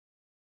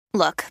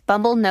Look,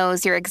 Bumble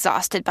knows you're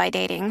exhausted by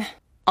dating.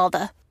 All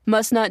the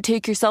must not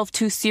take yourself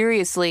too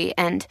seriously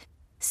and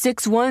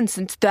 6'1"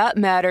 since that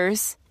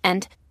matters.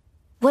 And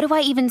what do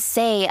I even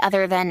say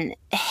other than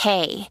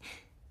hey?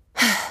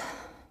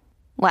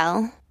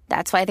 Well,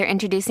 that's why they're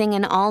introducing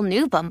an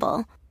all-new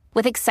Bumble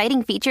with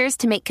exciting features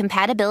to make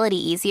compatibility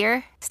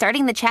easier,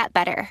 starting the chat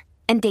better,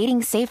 and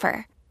dating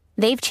safer.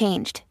 They've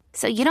changed,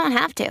 so you don't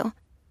have to.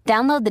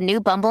 Download the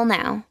new Bumble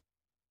now.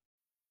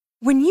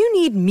 When you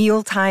need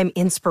mealtime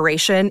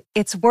inspiration,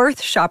 it's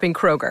worth shopping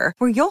Kroger,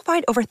 where you'll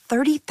find over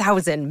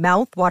 30,000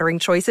 mouth-watering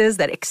choices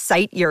that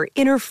excite your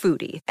inner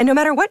foodie. And no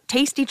matter what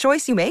tasty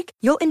choice you make,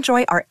 you'll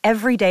enjoy our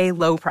everyday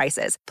low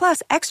prices,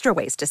 plus extra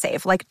ways to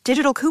save, like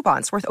digital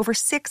coupons worth over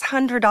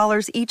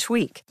 $600 each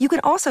week. You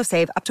can also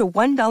save up to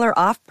 $1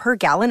 off per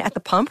gallon at the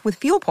pump with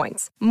fuel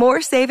points.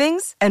 More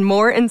savings and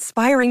more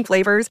inspiring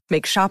flavors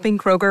make shopping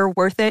Kroger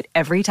worth it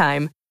every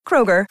time.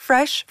 Kroger,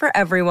 fresh for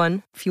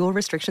everyone. Fuel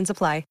restrictions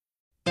apply.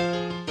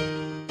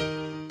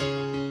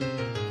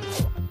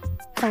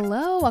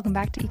 Hello, welcome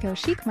back to Eco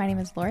Chic. My name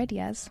is Laura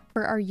Diaz.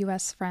 For our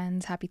US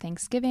friends, happy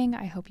Thanksgiving.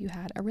 I hope you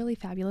had a really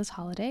fabulous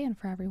holiday. And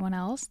for everyone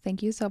else,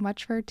 thank you so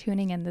much for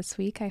tuning in this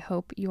week. I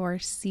hope your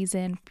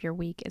season, your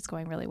week is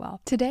going really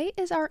well. Today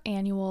is our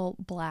annual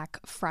Black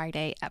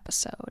Friday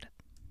episode.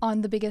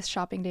 On the biggest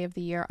shopping day of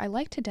the year, I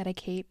like to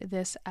dedicate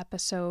this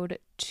episode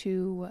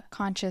to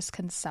conscious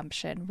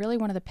consumption, really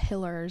one of the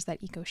pillars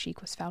that Eco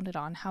Chic was founded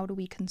on. How do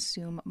we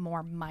consume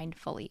more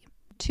mindfully?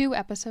 2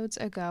 episodes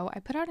ago, I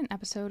put out an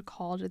episode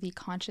called The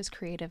Conscious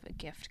Creative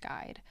Gift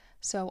Guide.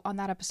 So on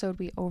that episode,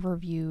 we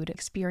overviewed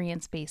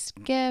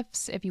experience-based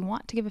gifts. If you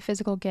want to give a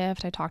physical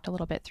gift, I talked a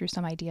little bit through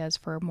some ideas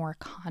for more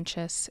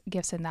conscious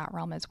gifts in that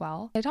realm as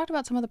well. I talked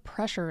about some of the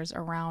pressures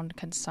around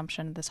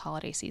consumption this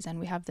holiday season.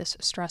 We have this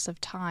stress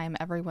of time.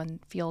 Everyone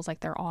feels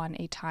like they're on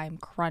a time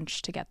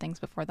crunch to get things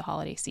before the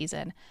holiday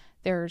season.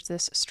 There's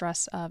this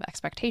stress of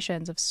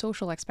expectations, of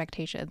social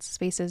expectations,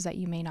 spaces that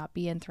you may not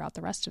be in throughout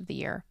the rest of the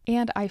year.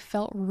 And I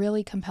felt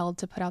really compelled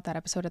to put out that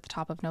episode at the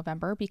top of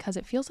November because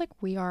it feels like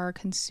we are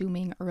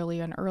consuming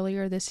earlier and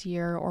earlier this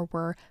year, or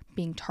we're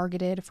being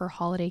targeted for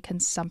holiday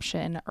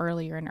consumption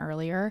earlier and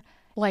earlier.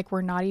 Like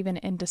we're not even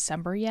in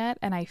December yet,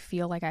 and I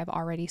feel like I've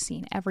already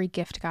seen every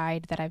gift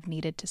guide that I've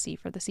needed to see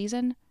for the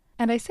season.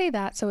 And I say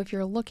that, so if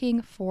you're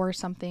looking for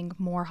something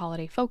more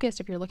holiday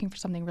focused, if you're looking for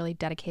something really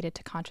dedicated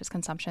to conscious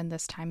consumption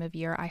this time of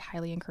year, I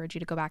highly encourage you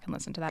to go back and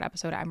listen to that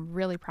episode. I'm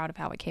really proud of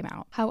how it came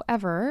out.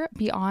 However,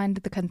 beyond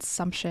the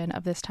consumption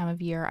of this time of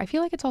year, I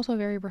feel like it's also a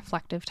very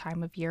reflective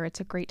time of year.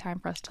 It's a great time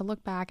for us to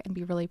look back and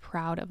be really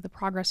proud of the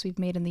progress we've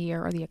made in the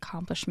year, or the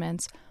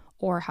accomplishments,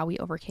 or how we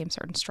overcame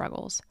certain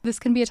struggles. This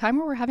can be a time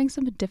where we're having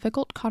some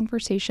difficult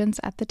conversations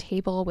at the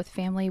table with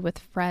family, with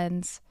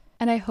friends.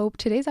 And I hope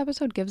today's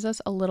episode gives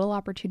us a little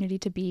opportunity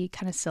to be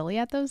kind of silly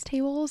at those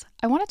tables.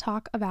 I want to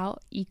talk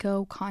about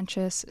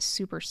eco-conscious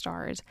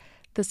superstars,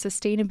 the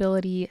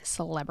sustainability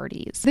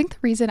celebrities. I think the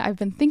reason I've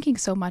been thinking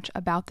so much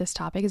about this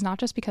topic is not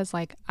just because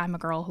I'm a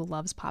girl who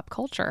loves pop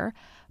culture,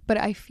 but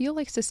I feel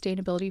like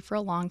sustainability for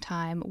a long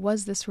time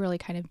was this really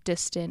kind of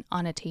distant,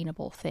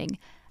 unattainable thing.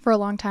 For a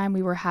long time,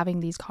 we were having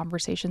these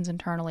conversations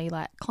internally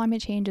that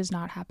climate change is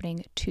not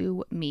happening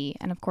to me.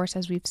 And of course,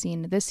 as we've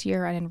seen this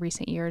year and in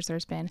recent years,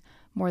 there's been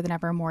more than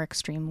ever more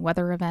extreme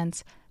weather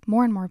events.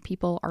 More and more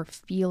people are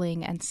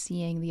feeling and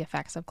seeing the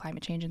effects of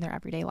climate change in their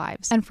everyday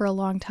lives. And for a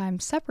long time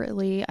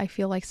separately, I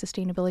feel like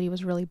sustainability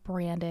was really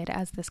branded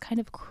as this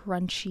kind of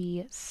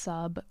crunchy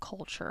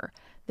subculture,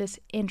 this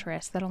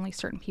interest that only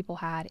certain people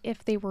had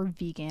if they were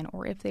vegan,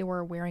 or if they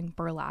were wearing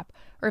burlap,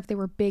 or if they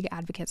were big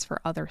advocates for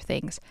other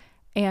things.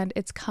 And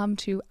it's come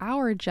to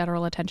our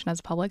general attention as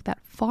a public that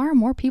far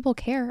more people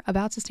care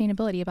about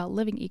sustainability, about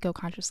living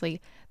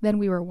eco-consciously, than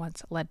we were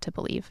once led to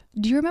believe.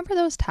 Do you remember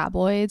those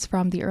tabloids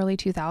from the early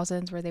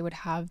 2000s where they would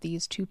have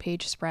these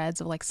 2-page spreads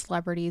of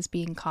celebrities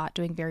being caught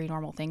doing very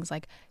normal things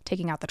like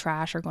taking out the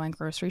trash or going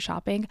grocery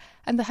shopping?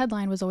 And the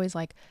headline was always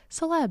like,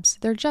 "Celebs,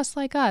 they're just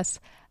like us."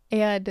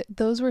 And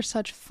those were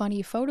such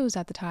funny photos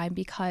at the time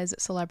because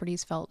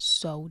celebrities felt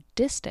so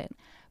distant.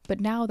 But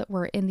now that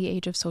we're in the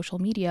age of social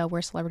media,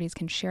 where celebrities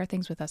can share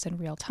things with us in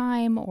real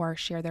time or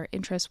share their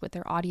interests with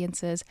their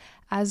audiences,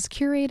 as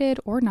curated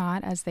or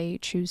not as they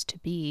choose to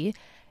be,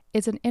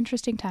 it's an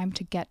interesting time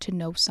to get to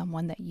know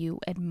someone that you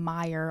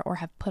admire or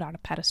have put on a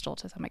pedestal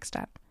to some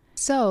extent.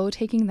 So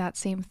taking that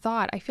same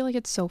thought, I feel like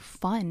it's so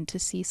fun to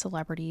see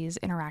celebrities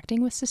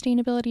interacting with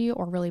sustainability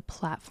or really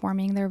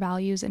platforming their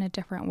values in a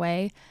different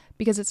way,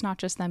 because it's not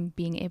just them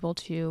being able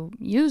to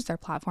use their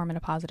platform in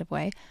a positive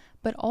way,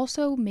 but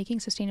also making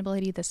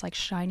sustainability this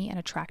shiny and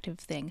attractive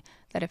thing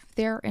that if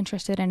they're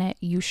interested in it,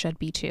 you should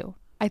be too.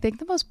 I think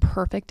the most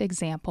perfect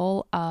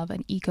example of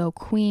an eco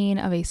queen,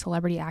 of a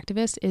celebrity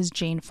activist, is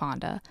Jane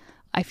Fonda.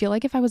 I feel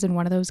like if I was in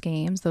one of those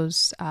games,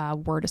 those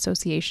word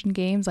association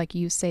games, like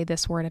you say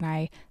this word and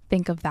I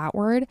think of that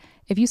word,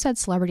 if you said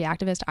celebrity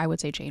activist, I would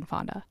say Jane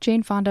Fonda.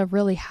 Jane Fonda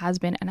really has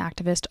been an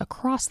activist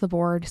across the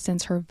board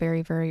since her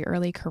very, very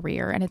early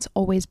career, and it's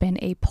always been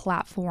a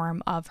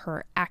platform of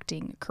her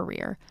acting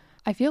career.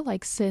 I feel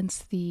like since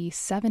the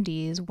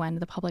 70s, when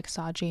the public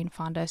saw Jane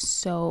Fonda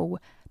so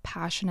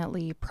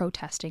passionately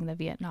protesting the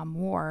Vietnam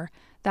War,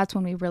 that's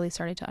when we really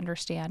started to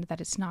understand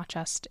that it's not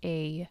just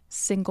a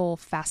single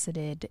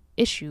faceted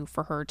issue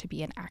for her to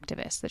be an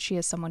activist, that she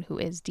is someone who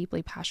is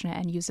deeply passionate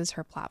and uses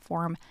her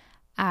platform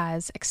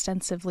as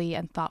extensively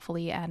and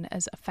thoughtfully and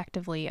as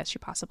effectively as she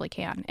possibly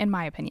can, in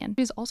my opinion.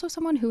 She's also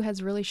someone who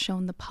has really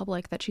shown the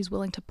public that she's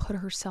willing to put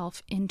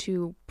herself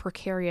into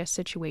precarious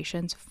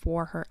situations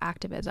for her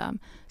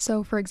activism.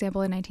 So, for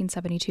example, in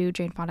 1972,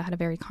 Jane Fonda had a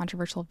very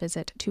controversial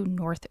visit to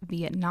North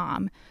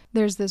Vietnam.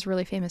 There's this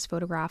really famous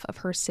photograph of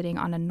her sitting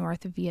on a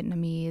North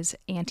Vietnamese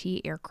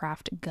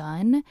anti-aircraft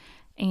gun,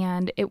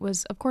 and it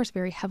was, of course,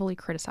 very heavily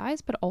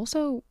criticized, but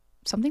also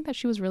something that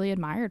she was really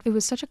admired. It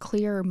was such a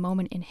clear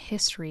moment in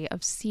history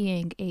of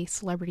seeing a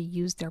celebrity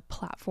use their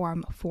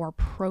platform for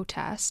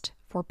protest,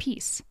 for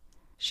peace.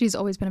 She's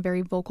always been a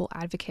very vocal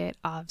advocate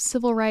of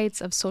civil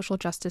rights, of social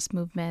justice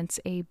movements,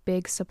 a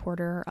big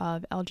supporter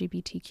of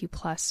LGBTQ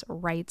plus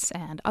rights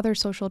and other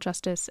social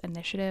justice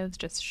initiatives,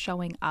 just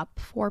showing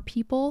up for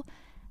people.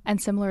 And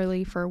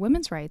similarly for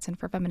women's rights and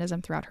for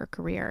feminism throughout her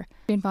career.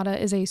 Jane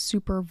Fonda is a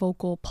super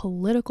vocal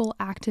political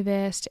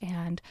activist,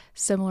 and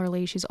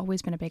similarly, she's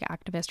always been a big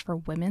activist for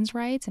women's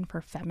rights and for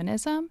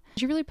feminism.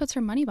 She really puts her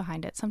money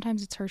behind it.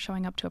 Sometimes it's her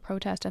showing up to a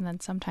protest, and then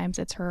sometimes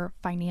it's her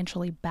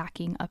financially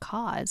backing a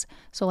cause.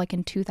 So like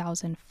in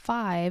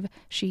 2005,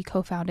 she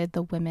co-founded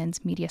the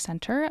Women's Media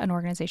Center, an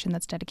organization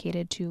that's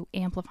dedicated to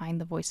amplifying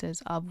the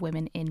voices of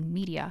women in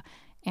media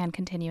and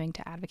continuing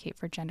to advocate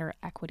for gender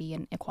equity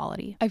and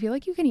equality. I feel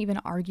like you can even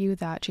argue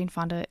that Jane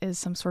Fonda is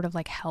some sort of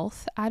like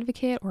health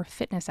advocate or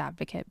fitness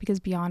advocate,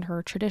 because beyond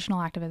her traditional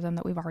activism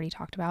that we've already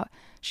talked about,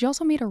 she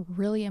also made a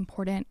really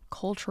important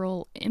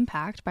cultural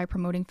impact by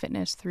promoting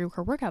fitness through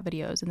her workout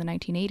videos in the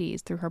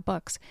 1980s, through her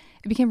books.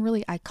 It became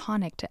really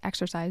iconic to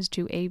exercise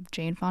to a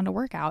Jane Fonda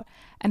workout,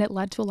 and it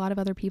led to a lot of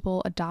other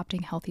people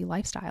adopting healthy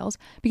lifestyles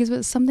because it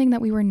was something that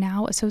we were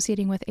now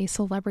associating with a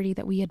celebrity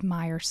that we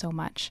admire so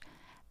much.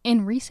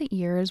 In recent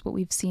years, what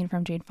we've seen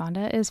from Jane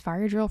Fonda is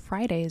Fire Drill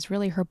Fridays,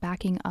 really her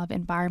backing of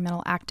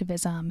environmental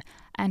activism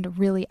and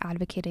really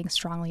advocating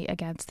strongly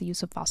against the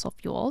use of fossil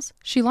fuels.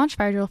 She launched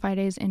Fire Drill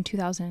Fridays in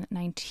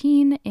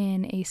 2019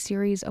 in a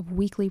series of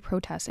weekly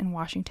protests in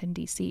Washington,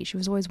 D.C. She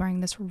was always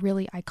wearing this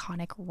really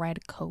iconic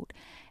red coat,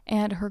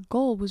 and her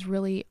goal was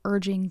really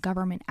urging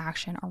government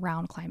action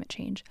around climate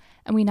change.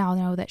 And we now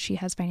know that she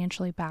has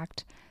financially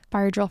backed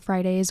Fire Drill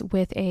Fridays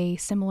with a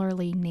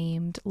similarly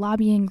named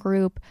lobbying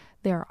group.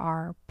 There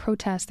are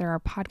protests, there are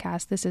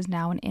podcasts. This is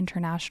now an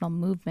international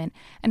movement.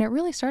 And it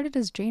really started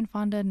as Jane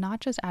Fonda not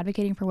just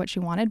advocating for what she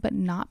wanted, but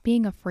not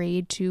being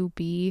afraid to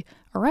be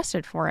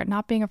arrested for it,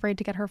 not being afraid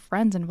to get her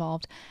friends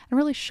involved, and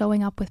really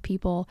showing up with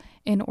people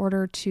in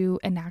order to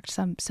enact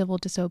some civil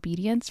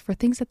disobedience for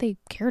things that they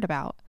cared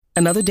about.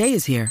 Another day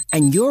is here,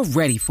 and you're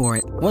ready for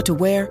it. What to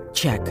wear?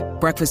 Check.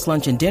 Breakfast,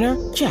 lunch, and dinner?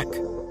 Check.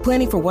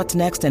 Planning for what's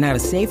next and how to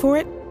save for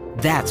it?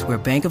 That's where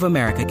Bank of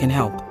America can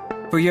help.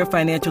 For your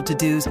financial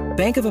to-dos,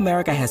 Bank of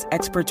America has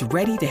experts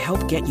ready to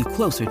help get you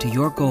closer to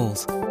your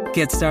goals.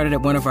 Get started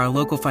at one of our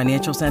local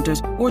financial centers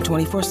or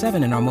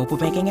 24/7 in our mobile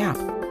banking app.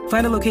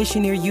 Find a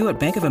location near you at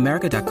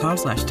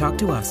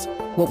bankofamerica.com/talktous.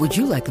 What would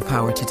you like the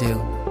power to do?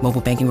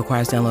 Mobile banking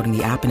requires downloading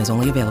the app and is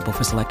only available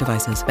for select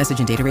devices. Message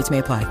and data rates may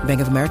apply.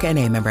 Bank of America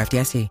N.A., member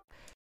FDIC.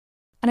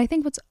 And I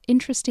think what's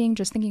interesting,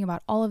 just thinking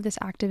about all of this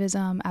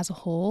activism as a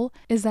whole,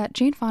 is that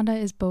Jane Fonda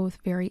is both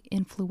very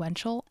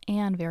influential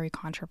and very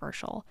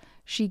controversial.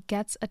 She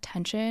gets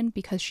attention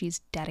because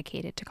she's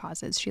dedicated to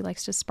causes. She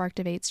likes to spark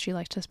debates, she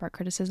likes to spark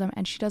criticism,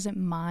 and she doesn't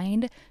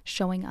mind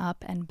showing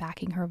up and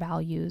backing her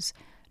values,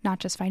 not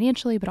just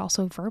financially, but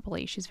also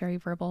verbally. She's very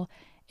verbal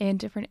in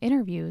different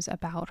interviews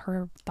about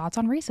her thoughts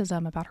on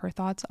racism, about her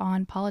thoughts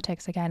on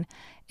politics. Again,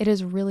 it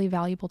is really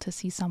valuable to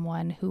see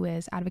someone who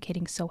is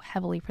advocating so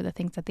heavily for the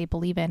things that they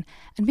believe in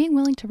and being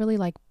willing to really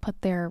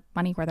put their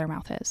money where their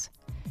mouth is.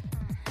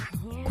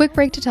 Quick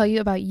break to tell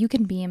you about You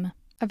Can Beam.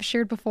 I've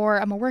shared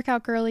before, I'm a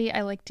workout girly,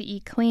 I like to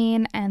eat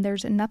clean, and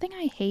there's nothing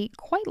I hate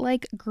quite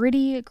like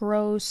gritty,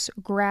 gross,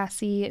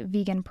 grassy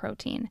vegan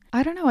protein.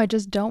 I don't know, I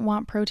just don't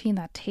want protein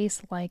that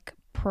tastes like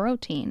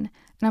protein.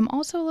 And I'm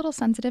also a little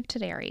sensitive to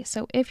dairy.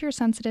 So if you're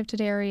sensitive to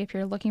dairy, if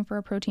you're looking for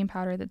a protein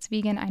powder that's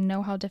vegan, I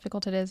know how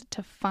difficult it is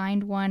to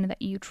find one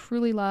that you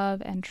truly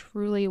love and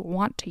truly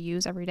want to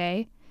use every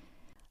day.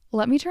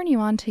 Let me turn you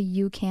on to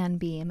You Can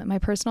Beam. My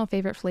personal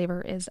favorite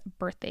flavor is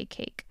birthday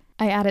cake.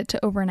 I add it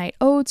to overnight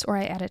oats or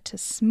I add it to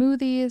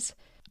smoothies.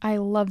 I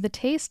love the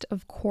taste,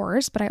 of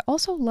course, but I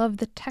also love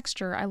the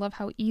texture. I love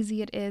how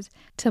easy it is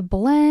to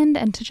blend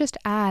and to just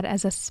add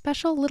as a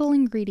special little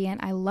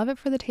ingredient. I love it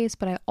for the taste,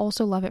 but I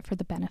also love it for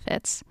the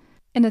benefits.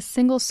 In a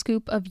single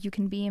scoop of You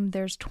Can Beam,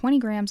 there's 20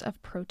 grams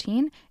of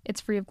protein.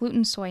 It's free of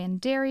gluten, soy, and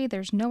dairy.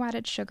 There's no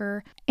added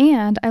sugar.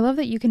 And I love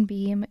that You Can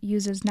Beam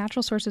uses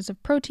natural sources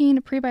of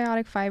protein,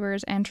 prebiotic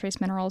fibers, and trace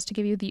minerals to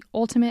give you the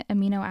ultimate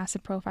amino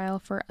acid profile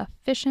for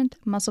efficient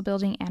muscle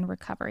building and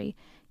recovery.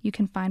 You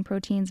can find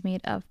proteins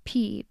made of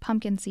pea,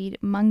 pumpkin seed,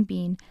 mung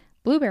bean,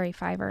 blueberry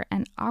fiber,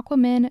 and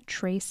Aquamin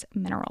trace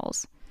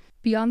minerals.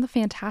 Beyond the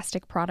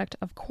fantastic product,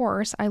 of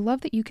course, I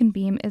love that You Can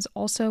Beam is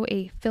also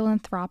a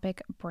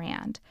philanthropic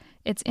brand.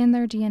 It's in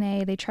their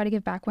DNA. They try to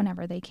give back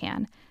whenever they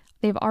can.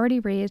 They've already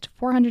raised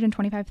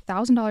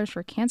 $425,000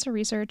 for cancer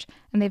research,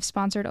 and they've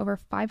sponsored over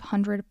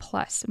 500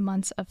 plus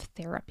months of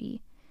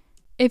therapy.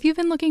 If you've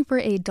been looking for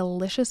a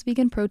delicious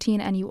vegan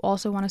protein and you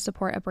also want to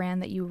support a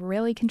brand that you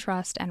really can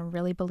trust and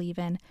really believe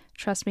in,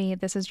 trust me,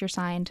 this is your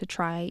sign to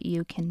try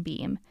You Can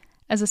Beam.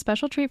 As a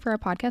special treat for our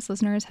podcast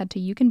listeners, head to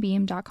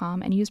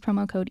youcanbeam.com and use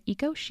promo code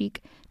EcoChic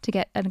to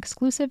get an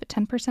exclusive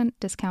 10%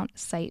 discount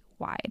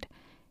site-wide.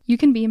 You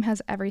Can Beam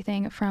has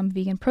everything from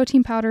vegan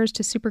protein powders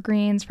to super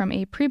greens, from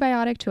a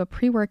prebiotic to a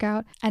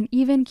pre-workout, and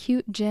even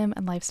cute gym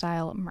and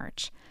lifestyle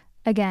merch.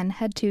 Again,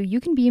 head to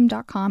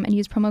youcanbeam.com and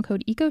use promo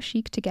code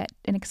EcoChic to get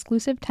an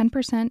exclusive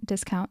 10%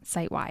 discount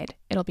site-wide.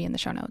 It'll be in the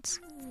show notes.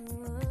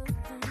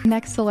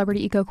 Next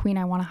celebrity eco queen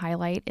I want to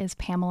highlight is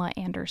Pamela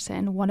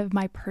Anderson, one of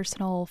my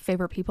personal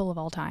favorite people of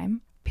all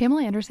time.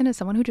 Pamela Anderson is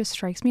someone who just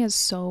strikes me as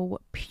so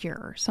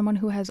pure, someone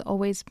who has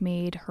always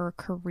made her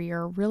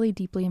career really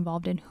deeply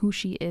involved in who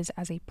she is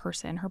as a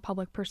person. Her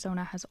public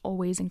persona has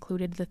always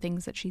included the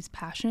things that she's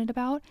passionate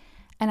about,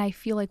 and I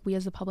feel like we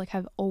as the public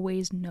have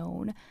always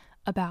known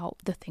about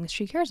the things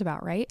she cares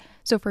about, right?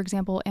 So for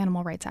example,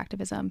 animal rights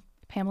activism.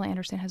 Pamela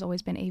Anderson has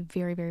always been a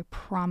very, very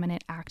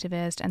prominent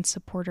activist and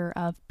supporter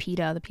of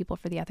PETA, the People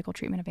for the Ethical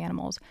Treatment of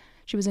Animals.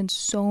 She was in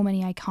so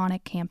many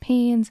iconic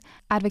campaigns,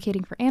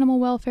 advocating for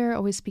animal welfare,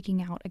 always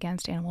speaking out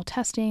against animal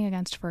testing,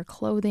 against fur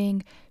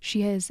clothing.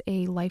 She is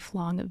a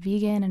lifelong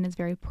vegan and is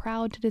very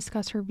proud to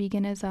discuss her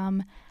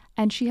veganism.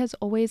 And she has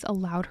always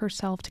allowed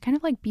herself to kind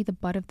of like be the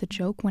butt of the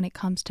joke when it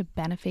comes to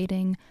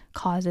benefiting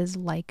causes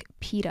like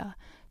PETA.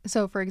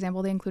 So, for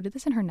example, they included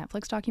this in her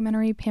Netflix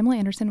documentary. Pamela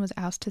Anderson was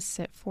asked to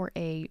sit for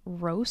a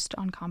roast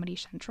on Comedy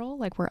Central,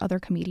 like where other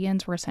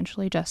comedians were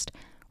essentially just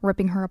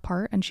ripping her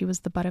apart and she was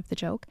the butt of the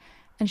joke.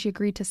 And she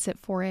agreed to sit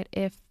for it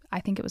if,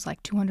 I think it was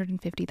like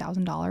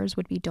 $250,000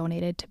 would be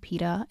donated to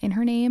PETA in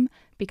her name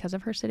because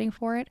of her sitting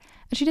for it.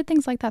 And she did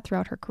things like that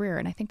throughout her career.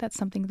 And I think that's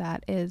something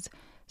that is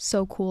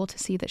so cool to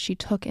see, that she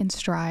took in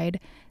stride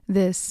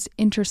this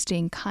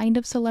interesting kind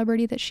of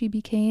celebrity that she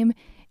became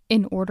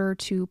in order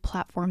to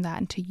platform that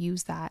and to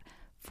use that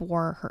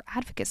for her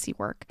advocacy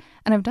work.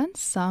 And I've done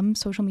some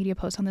social media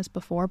posts on this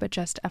before, but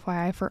just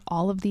FYI, for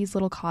all of these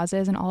little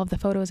causes and all of the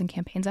photos and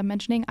campaigns I'm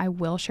mentioning, I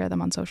will share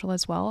them on social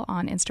as well,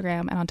 on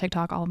Instagram and on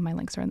TikTok. All of my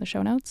links are in the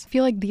show notes. I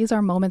feel like these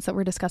are moments that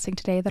we're discussing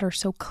today that are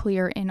so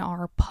clear in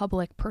our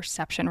public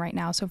perception right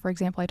now. So for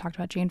example, I talked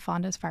about Jane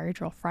Fonda's Fiery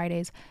Drill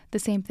Fridays. The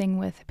same thing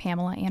with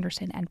Pamela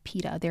Anderson and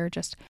PETA. They're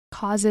just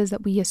causes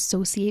that we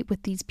associate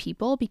with these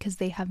people because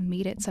they have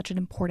made it such an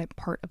important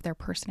part of their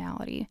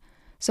personality.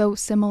 So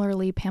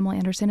similarly, Pamela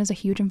Anderson is a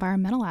huge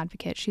environmental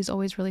advocate. She's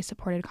always really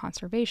supported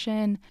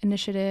conservation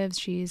initiatives.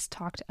 She's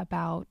talked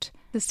about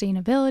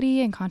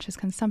sustainability and conscious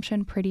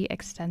consumption pretty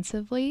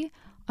extensively.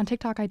 On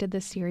TikTok, I did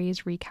this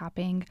series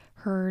recapping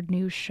her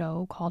new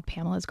show called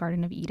Pamela's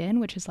Garden of Eden,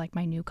 which is like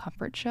my new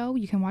comfort show.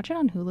 You can watch it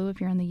on Hulu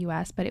if you're in the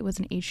US, but it was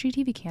an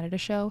HGTV Canada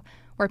show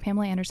where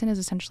Pamela Anderson is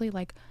essentially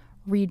like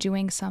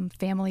redoing some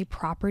family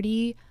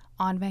property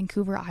on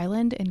Vancouver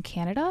Island in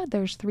Canada.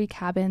 There's 3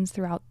 cabins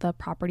throughout the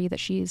property that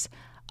she's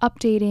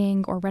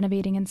updating or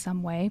renovating in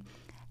some way.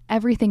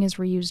 Everything is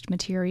reused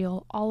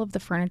material. All of the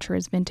furniture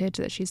is vintage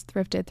that she's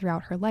thrifted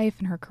throughout her life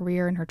and her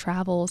career and her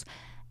travels.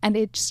 And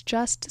it's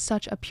just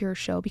such a pure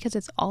show because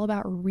it's all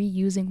about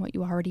reusing what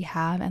you already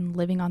have and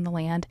living on the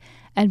land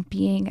and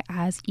being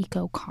as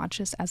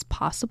eco-conscious as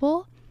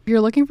possible. If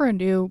you're looking for a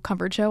new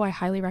comfort show, I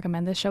highly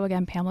recommend this show.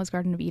 Again, Pamela's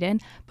Garden of Eden.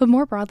 But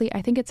more broadly,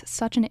 I think it's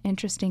such an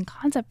interesting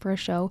concept for a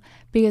show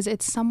because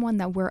it's someone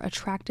that we're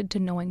attracted to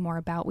knowing more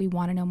about. We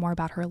want to know more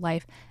about her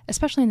life,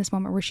 especially in this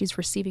moment where she's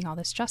receiving all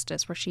this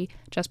justice, where she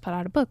just put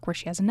out a book, where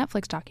she has a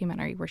Netflix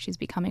documentary, where she's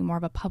becoming more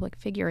of a public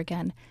figure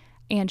again.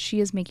 And she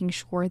is making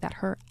sure that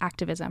her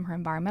activism, her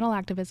environmental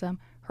activism,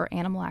 her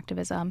animal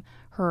activism,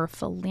 her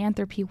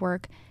philanthropy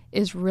work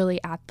is really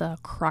at the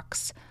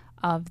crux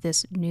of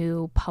this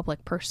new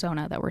public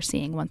persona that we're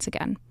seeing once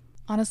again.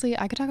 Honestly,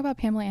 I could talk about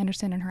Pamela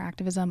Anderson and her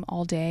activism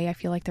all day. I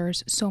feel like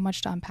there's so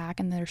much to unpack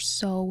and there's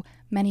so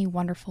many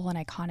wonderful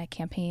and iconic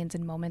campaigns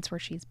and moments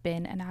where she's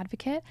been an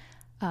advocate.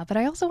 But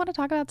I also want to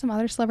talk about some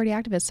other celebrity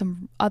activists,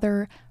 some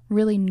other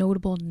really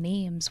notable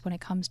names when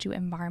it comes to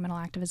environmental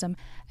activism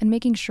and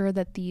making sure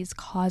that these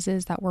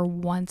causes that were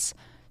once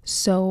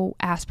so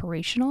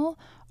aspirational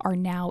are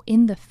now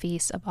in the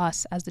face of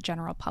us as the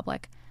general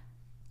public.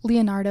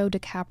 Leonardo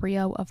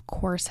DiCaprio, of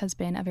course, has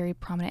been a very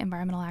prominent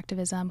environmental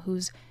activism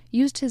who's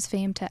used his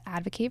fame to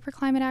advocate for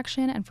climate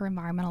action and for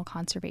environmental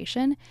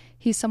conservation.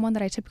 He's someone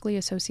that I typically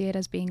associate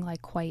as being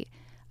like quite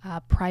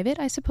private,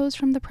 I suppose,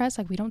 from the press.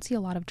 Like we don't see a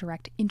lot of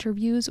direct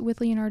interviews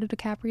with Leonardo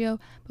DiCaprio,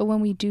 but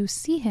when we do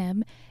see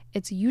him,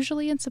 it's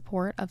usually in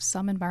support of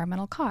some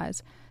environmental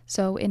cause.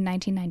 So in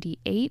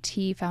 1998,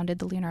 he founded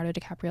the Leonardo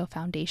DiCaprio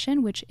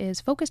Foundation, which is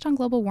focused on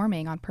global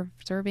warming, on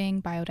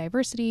preserving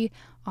biodiversity,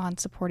 on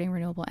supporting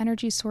renewable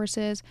energy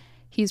sources.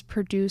 He's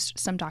produced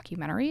some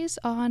documentaries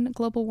on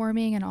global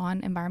warming and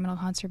on environmental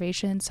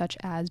conservation, such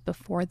as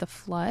Before the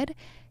Flood.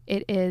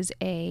 It is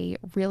a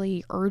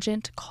really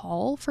urgent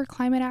call for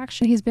climate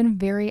action. He's been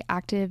very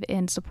active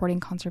in supporting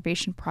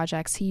conservation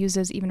projects. He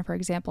uses, even for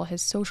example,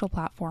 his social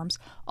platforms.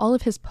 All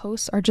of his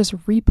posts are just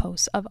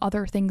reposts of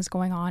other things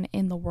going on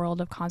in the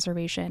world of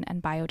conservation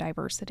and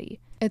biodiversity.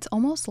 It's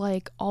almost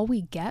like all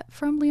we get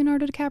from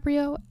Leonardo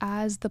DiCaprio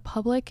as the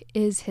public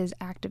is his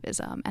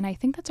activism. And I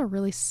think that's a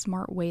really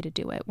smart way to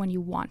do it. When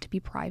you want to be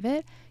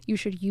private, you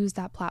should use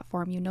that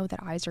platform. You know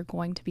that eyes are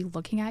going to be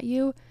looking at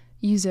you.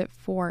 Use it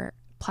for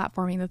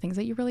platforming the things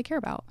that you really care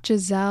about.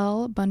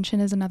 Gisele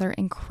Bündchen is another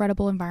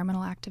incredible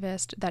environmental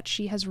activist that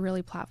she has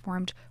really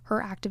platformed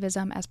her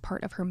activism as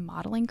part of her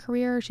modeling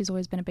career. She's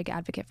always been a big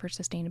advocate for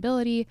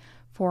sustainability,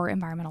 for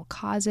environmental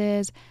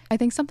causes. I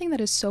think something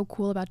that is so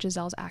cool about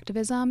Gisele's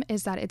activism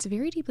is that it's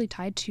very deeply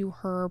tied to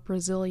her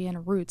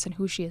Brazilian roots and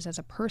who she is as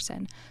a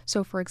person.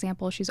 So, for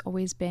example, she's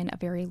always been a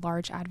very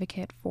large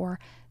advocate for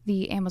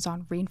the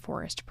Amazon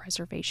rainforest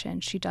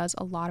preservation. She does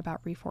a lot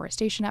about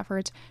reforestation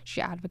efforts.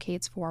 She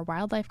advocates for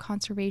wildlife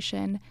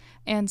conservation.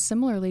 And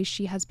similarly,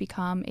 she has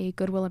become a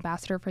goodwill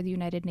ambassador for the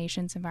United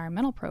Nations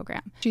Environmental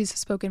Program. She's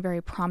spoken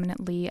very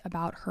prominently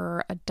about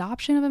her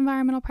adoption of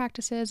environmental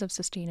practices, of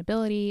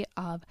sustainability,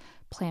 of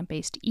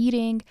plant-based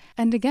eating.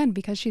 And again,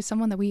 because she's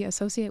someone that we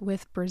associate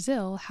with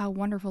Brazil, how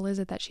wonderful is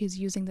it that she's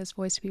using this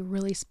voice to be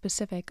really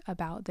specific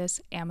about this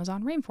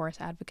Amazon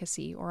rainforest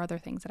advocacy or other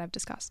things that I've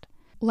discussed.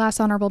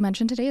 Last honorable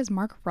mention today is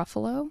Mark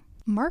Ruffalo.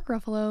 Mark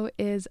Ruffalo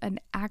is an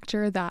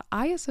actor that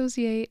I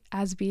associate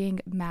as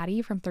being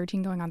Maddie from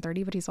 13 Going on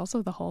 30, but he's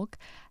also the Hulk.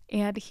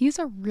 And he's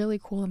a really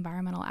cool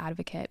environmental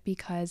advocate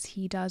because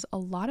he does a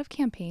lot of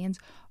campaigns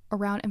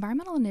around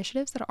environmental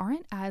initiatives that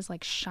aren't as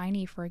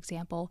shiny, for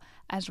example,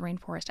 as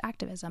rainforest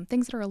activism,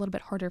 things that are a little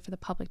bit harder for the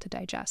public to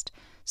digest.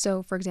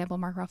 So, for example,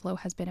 Mark Ruffalo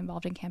has been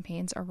involved in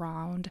campaigns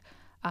around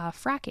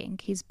fracking.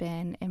 He's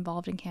been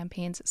involved in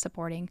campaigns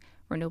supporting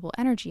renewable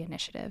energy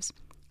initiatives.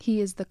 He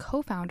is the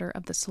co-founder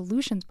of the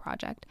Solutions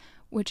Project,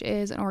 which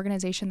is an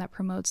organization that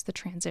promotes the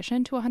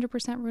transition to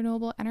 100%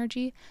 renewable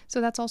energy.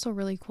 So that's also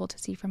really cool to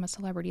see from a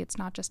celebrity. It's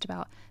not just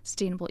about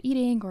sustainable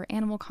eating or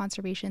animal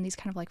conservation, these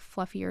kind of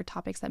fluffier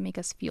topics that make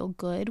us feel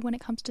good when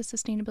it comes to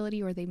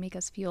sustainability, or they make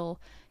us feel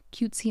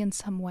cutesy in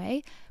some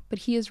way, but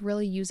he is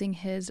really using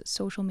his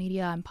social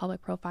media and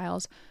public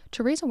profiles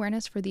to raise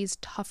awareness for these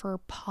tougher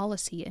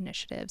policy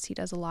initiatives. He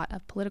does a lot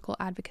of political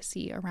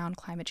advocacy around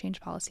climate change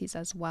policies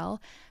as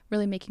well,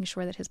 really making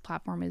sure that his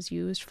platform is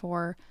used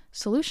for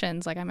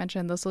solutions, like I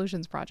mentioned, the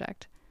Solutions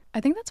Project. I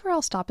think that's where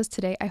I'll stop us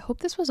today. I hope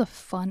this was a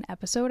fun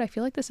episode. I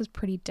feel like this is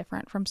pretty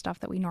different from stuff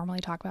that we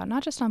normally talk about,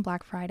 not just on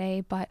Black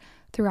Friday, but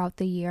throughout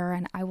the year.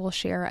 And I will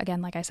share,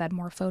 again, like I said,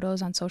 more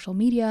photos on social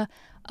media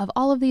of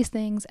all of these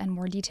things and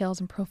more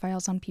details and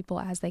profiles on people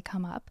as they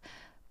come up.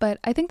 But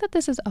I think that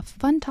this is a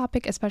fun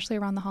topic, especially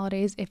around the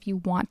holidays, if you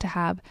want to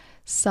have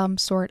some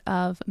sort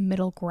of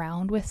middle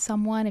ground with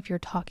someone. If you're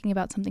talking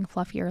about something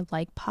fluffier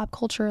like pop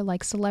culture,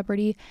 like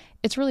celebrity,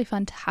 it's really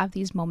fun to have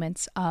these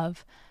moments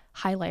of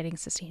highlighting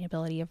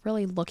sustainability, of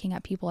really looking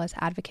at people as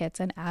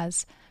advocates and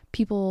as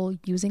people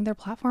using their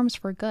platforms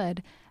for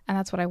good. And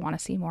that's what I want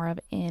to see more of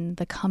in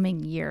the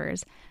coming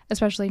years,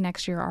 especially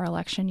next year, our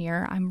election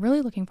year. I'm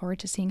really looking forward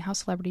to seeing how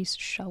celebrities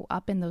show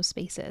up in those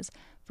spaces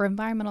for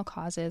environmental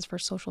causes, for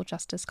social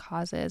justice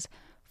causes,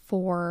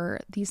 for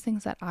these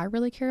things that I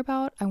really care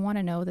about. I want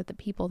to know that the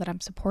people that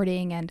I'm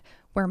supporting and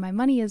where my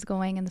money is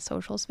going in the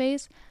social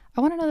space,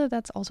 I want to know that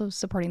that's also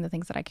supporting the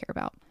things that I care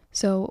about.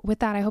 So with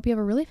that, I hope you have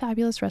a really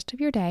fabulous rest of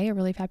your day, a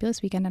really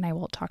fabulous weekend, and I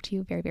will talk to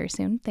you very, very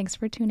soon. Thanks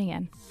for tuning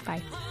in.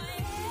 Bye.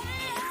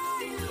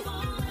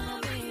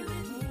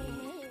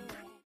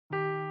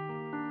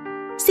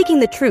 Seeking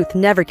the truth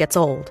never gets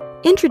old.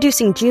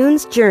 Introducing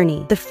June's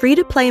Journey, the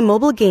free-to-play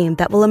mobile game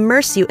that will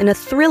immerse you in a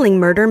thrilling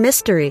murder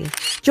mystery.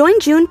 Join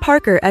June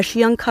Parker as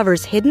she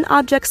uncovers hidden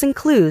objects and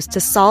clues to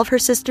solve her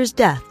sister's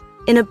death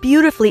in a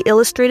beautifully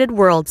illustrated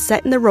world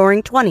set in the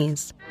Roaring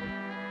 '20s.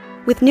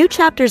 With new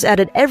chapters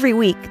added every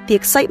week, the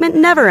excitement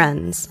never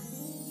ends.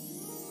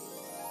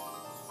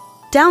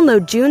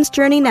 Download June's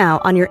Journey now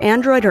on your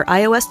Android or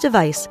iOS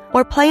device,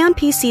 or play on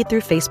PC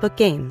through Facebook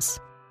Games.